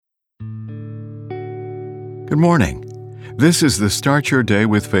Good morning. This is the Start Your Day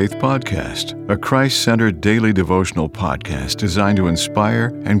with Faith podcast, a Christ-centered daily devotional podcast designed to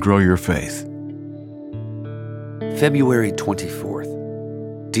inspire and grow your faith. February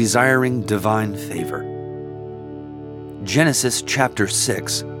 24th, Desiring Divine Favor. Genesis chapter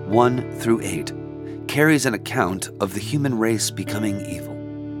 6, 1 through 8, carries an account of the human race becoming evil.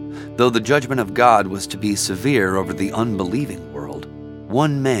 Though the judgment of God was to be severe over the unbelieving world,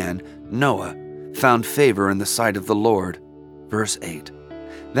 one man, Noah, found favor in the sight of the Lord. Verse 8.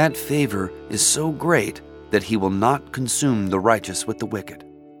 That favor is so great that he will not consume the righteous with the wicked.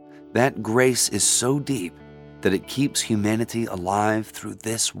 That grace is so deep that it keeps humanity alive through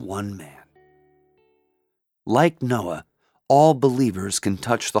this one man. Like Noah, all believers can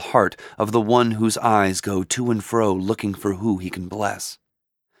touch the heart of the one whose eyes go to and fro looking for who he can bless.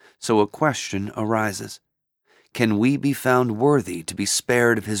 So a question arises. Can we be found worthy to be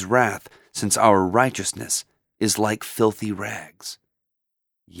spared of his wrath, since our righteousness is like filthy rags?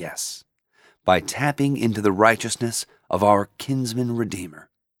 Yes, by tapping into the righteousness of our kinsman Redeemer.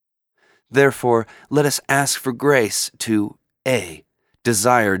 Therefore, let us ask for grace to A.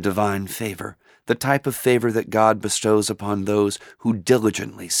 Desire divine favor, the type of favor that God bestows upon those who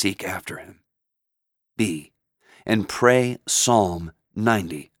diligently seek after him. B. And pray Psalm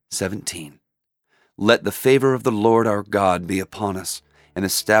 90:17. Let the favor of the Lord our God be upon us, and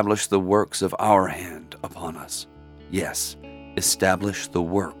establish the works of our hand upon us. Yes, establish the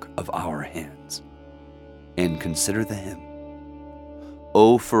work of our hands. And consider the hymn.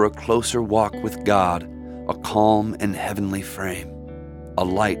 Oh, for a closer walk with God, a calm and heavenly frame, a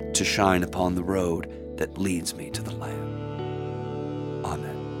light to shine upon the road that leads me to the Lamb.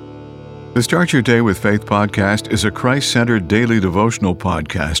 Amen. The Start Your Day with Faith podcast is a Christ-centered daily devotional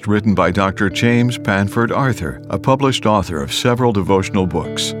podcast written by Dr. James Panford Arthur, a published author of several devotional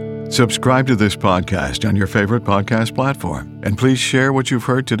books. Subscribe to this podcast on your favorite podcast platform, and please share what you've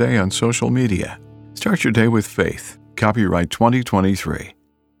heard today on social media. Start Your Day with Faith. Copyright 2023.